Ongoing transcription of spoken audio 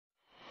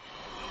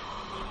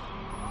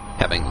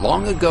having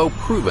long ago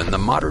proven the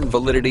modern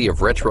validity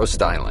of retro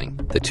styling,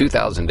 the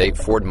 2008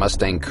 Ford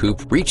Mustang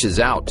Coupe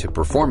reaches out to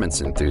performance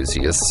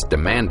enthusiasts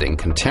demanding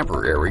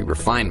contemporary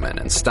refinement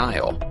and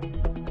style.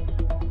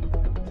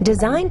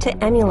 Designed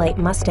to emulate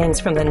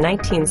Mustangs from the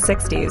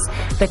 1960s,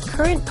 the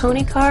current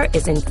pony car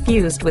is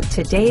infused with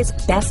today's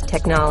best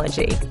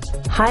technology.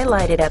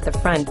 Highlighted at the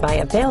front by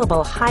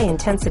available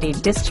high-intensity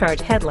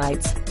discharge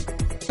headlights,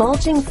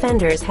 bulging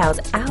fenders house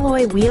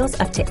alloy wheels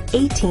up to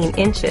 18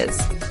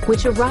 inches,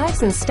 which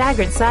arrives in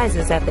staggered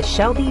sizes at the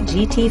Shelby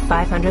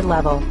GT500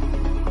 level.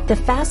 The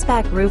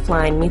fastback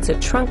roofline meets a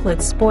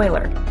trunk-lid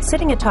spoiler,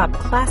 sitting atop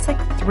classic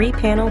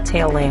 3-panel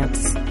tail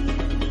lamps.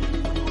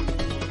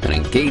 An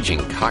engaging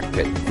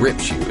cockpit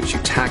grips you as you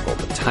tackle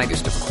the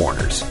tightest of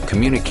corners,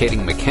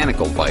 communicating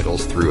mechanical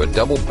vitals through a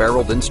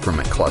double-barreled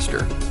instrument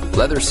cluster.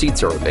 Leather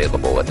seats are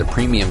available at the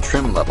premium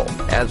trim level,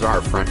 as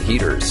are front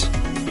heaters.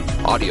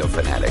 Audio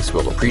fanatics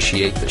will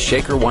appreciate the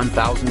Shaker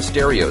 1000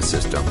 stereo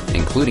system,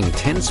 including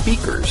 10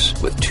 speakers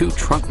with 2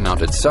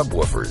 trunk-mounted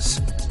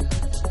subwoofers.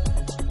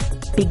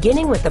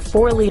 Beginning with the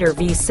 4-liter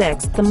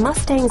V6, the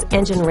Mustang's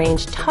engine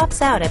range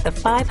tops out at the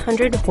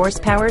 500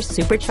 horsepower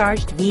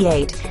supercharged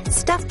V8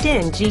 stuffed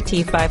in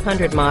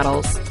GT500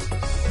 models.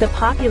 The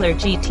popular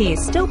GT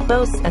still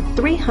boasts a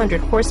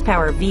 300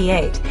 horsepower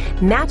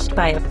V8 matched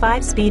by a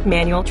 5-speed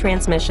manual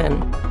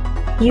transmission.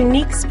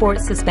 Unique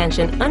sport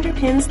suspension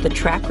underpins the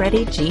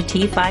track-ready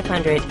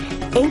GT500,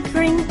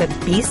 anchoring the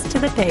beast to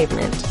the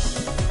pavement.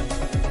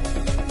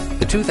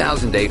 The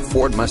 2008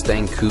 Ford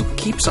Mustang Coupe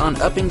keeps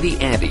on upping the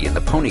ante in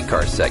the pony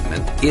car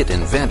segment it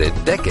invented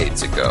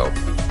decades ago.